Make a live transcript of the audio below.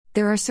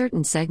There are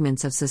certain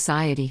segments of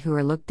society who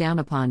are looked down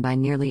upon by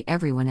nearly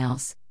everyone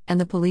else, and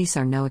the police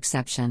are no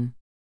exception.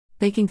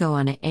 They can go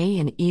on A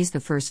and ease the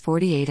first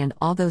 48 and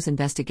all those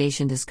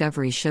investigation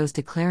discovery shows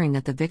declaring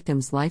that the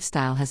victim's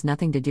lifestyle has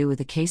nothing to do with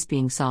the case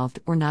being solved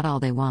or not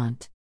all they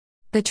want.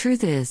 The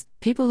truth is,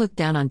 people look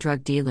down on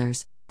drug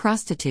dealers,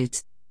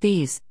 prostitutes,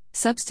 thieves,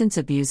 substance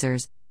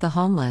abusers, the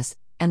homeless,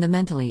 and the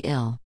mentally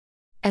ill.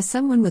 As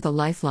someone with a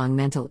lifelong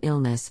mental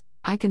illness,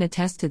 I can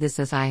attest to this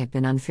as I have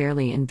been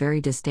unfairly and very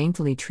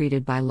disdainfully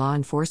treated by law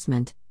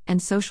enforcement and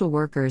social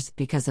workers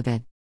because of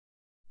it.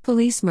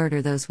 Police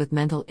murder those with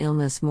mental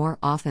illness more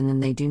often than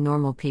they do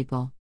normal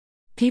people.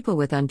 People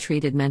with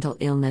untreated mental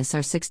illness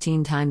are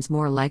 16 times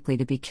more likely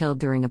to be killed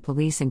during a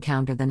police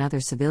encounter than other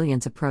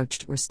civilians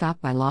approached or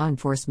stopped by law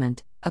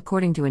enforcement,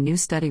 according to a new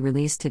study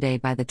released today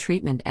by the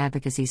Treatment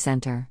Advocacy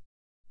Center.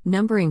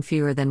 Numbering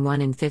fewer than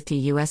 1 in 50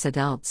 U.S.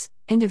 adults,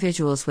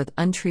 individuals with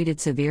untreated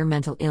severe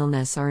mental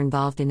illness are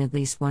involved in at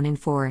least 1 in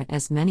 4 and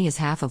as many as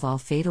half of all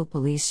fatal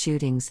police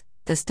shootings,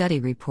 the study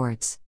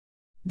reports.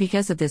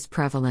 Because of this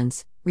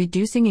prevalence,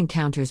 reducing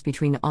encounters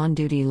between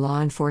on-duty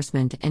law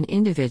enforcement and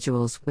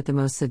individuals with the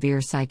most severe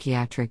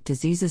psychiatric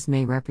diseases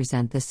may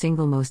represent the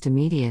single most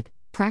immediate,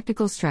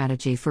 practical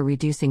strategy for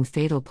reducing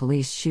fatal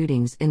police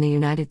shootings in the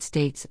United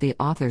States, the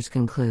authors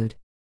conclude.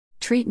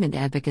 Treatment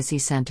Advocacy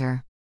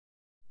Center.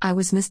 I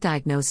was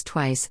misdiagnosed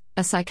twice.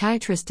 A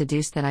psychiatrist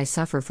deduced that I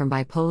suffer from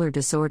bipolar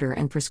disorder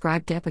and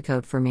prescribed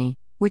Depakote for me,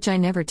 which I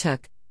never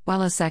took,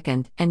 while a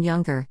second, and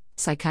younger,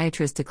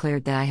 psychiatrist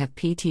declared that I have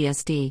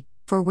PTSD,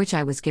 for which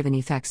I was given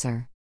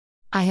Effexor.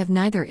 I have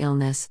neither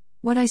illness.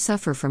 What I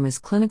suffer from is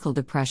clinical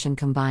depression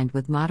combined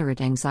with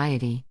moderate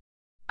anxiety.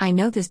 I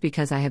know this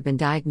because I have been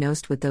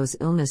diagnosed with those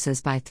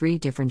illnesses by 3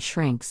 different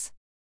shrinks.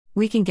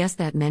 We can guess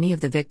that many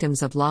of the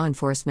victims of law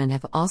enforcement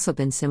have also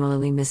been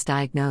similarly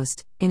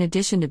misdiagnosed, in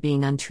addition to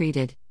being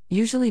untreated,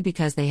 usually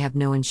because they have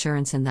no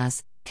insurance and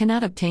thus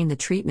cannot obtain the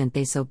treatment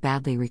they so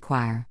badly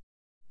require.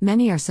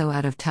 Many are so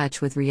out of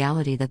touch with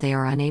reality that they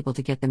are unable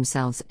to get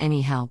themselves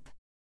any help.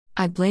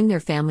 I blame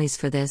their families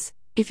for this.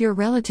 If your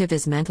relative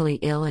is mentally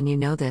ill and you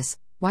know this,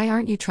 why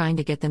aren't you trying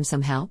to get them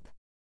some help?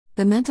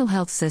 The mental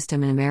health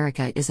system in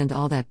America isn't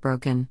all that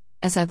broken,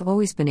 as I've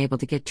always been able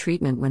to get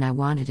treatment when I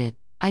wanted it.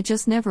 I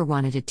just never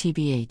wanted it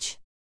TBH.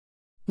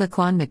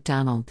 Laquan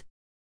McDonald.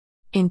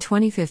 In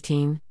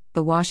 2015,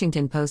 The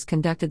Washington Post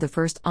conducted the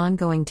first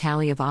ongoing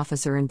tally of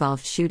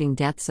officer-involved shooting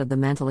deaths of the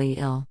mentally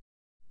ill.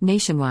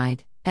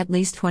 Nationwide, at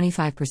least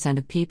 25%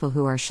 of people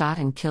who are shot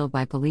and killed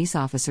by police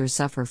officers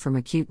suffer from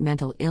acute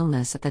mental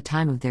illness at the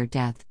time of their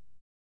death.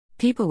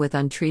 People with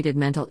untreated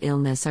mental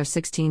illness are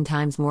 16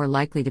 times more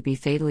likely to be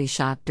fatally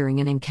shot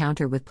during an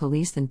encounter with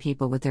police than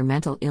people with their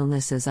mental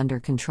illnesses under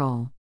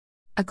control.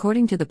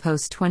 According to the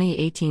Post's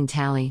 2018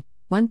 tally,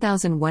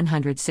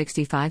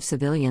 1,165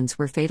 civilians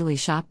were fatally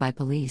shot by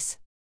police.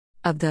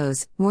 Of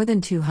those, more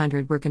than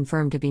 200 were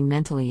confirmed to be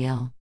mentally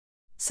ill.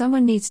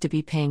 Someone needs to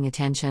be paying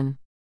attention.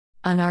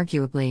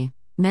 Unarguably,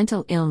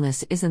 mental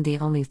illness isn't the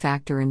only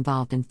factor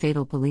involved in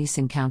fatal police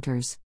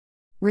encounters.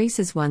 Race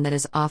is one that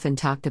is often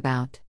talked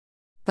about.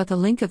 But the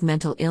link of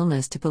mental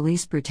illness to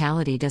police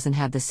brutality doesn't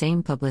have the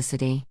same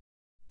publicity.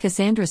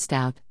 Cassandra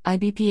Stout,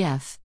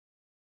 IBPF.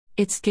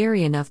 It's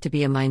scary enough to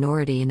be a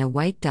minority in a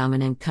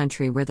white-dominant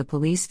country where the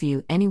police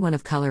view anyone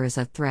of color as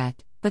a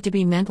threat, but to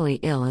be mentally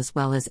ill as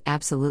well is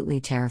absolutely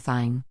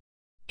terrifying.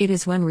 It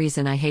is one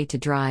reason I hate to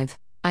drive.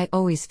 I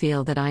always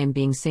feel that I am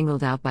being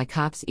singled out by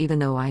cops even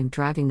though I am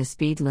driving the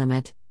speed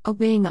limit,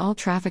 obeying all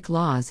traffic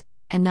laws,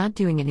 and not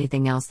doing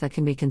anything else that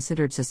can be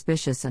considered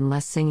suspicious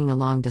unless singing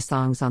along to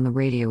songs on the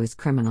radio is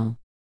criminal.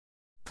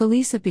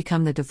 Police have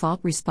become the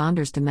default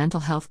responders to mental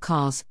health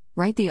calls,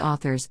 write the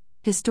authors,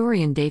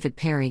 historian David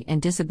Perry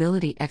and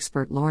disability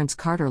expert Lawrence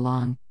Carter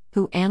Long,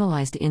 who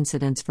analyzed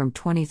incidents from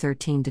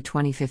 2013 to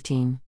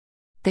 2015.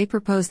 They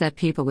propose that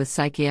people with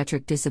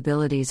psychiatric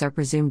disabilities are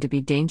presumed to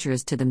be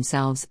dangerous to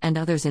themselves and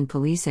others in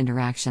police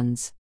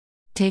interactions.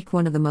 Take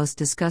one of the most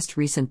discussed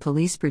recent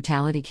police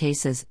brutality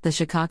cases, the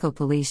Chicago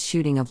police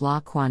shooting of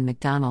Laquan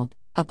McDonald,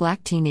 a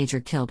black teenager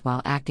killed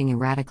while acting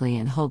erratically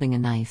and holding a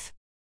knife.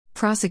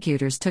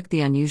 Prosecutors took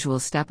the unusual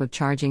step of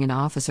charging an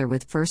officer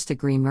with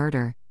first-degree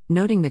murder,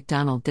 noting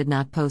McDonald did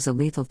not pose a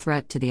lethal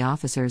threat to the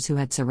officers who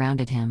had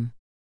surrounded him.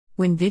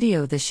 When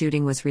video of the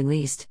shooting was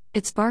released,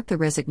 it sparked the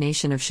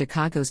resignation of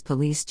Chicago's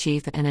police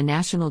chief and a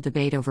national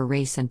debate over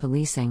race and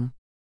policing.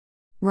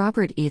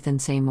 Robert Ethan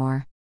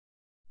Seymour.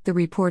 The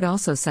report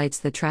also cites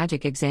the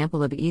tragic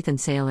example of Ethan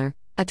Saylor,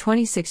 a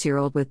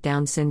 26-year-old with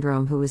Down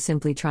syndrome who was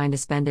simply trying to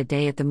spend a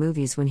day at the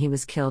movies when he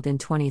was killed in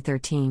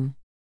 2013.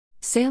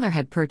 Saylor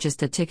had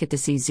purchased a ticket to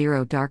see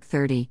Zero Dark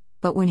 30,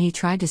 but when he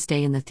tried to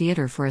stay in the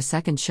theater for a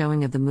second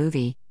showing of the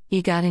movie,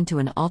 he got into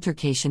an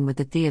altercation with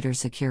the theater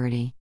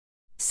security.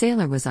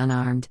 Saylor was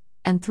unarmed,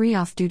 and 3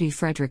 off-duty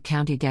Frederick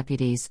County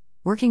deputies,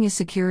 working as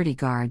security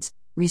guards,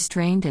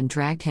 restrained and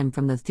dragged him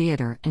from the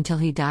theater until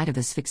he died of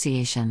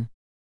asphyxiation.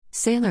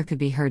 Saylor could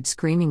be heard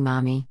screaming,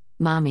 "Mommy,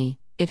 Mommy,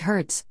 it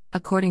hurts,"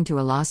 according to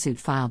a lawsuit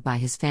filed by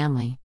his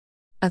family.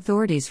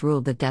 Authorities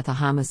ruled the death a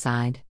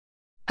homicide.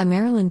 A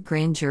Maryland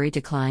grand jury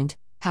declined,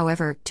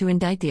 however, to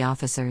indict the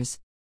officers.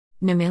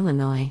 Nome,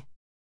 Illinois.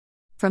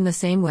 From the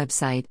same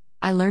website,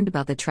 I learned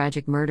about the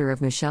tragic murder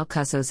of Michelle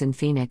Cussos in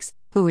Phoenix,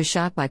 who was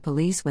shot by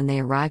police when they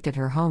arrived at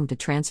her home to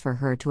transfer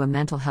her to a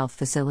mental health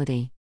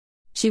facility.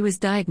 She was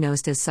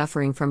diagnosed as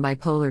suffering from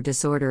bipolar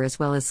disorder as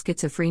well as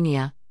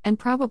schizophrenia, and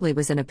probably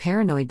was in a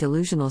paranoid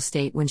delusional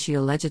state when she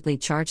allegedly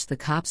charged the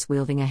cops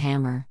wielding a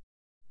hammer.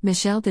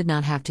 Michelle did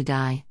not have to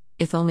die,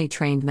 if only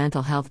trained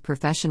mental health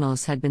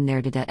professionals had been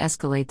there to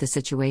de-escalate the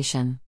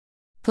situation.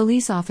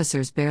 Police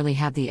officers barely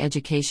have the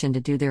education to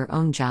do their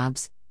own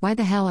jobs. Why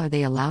the hell are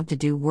they allowed to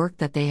do work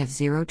that they have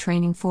zero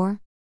training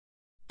for?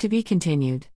 To be continued.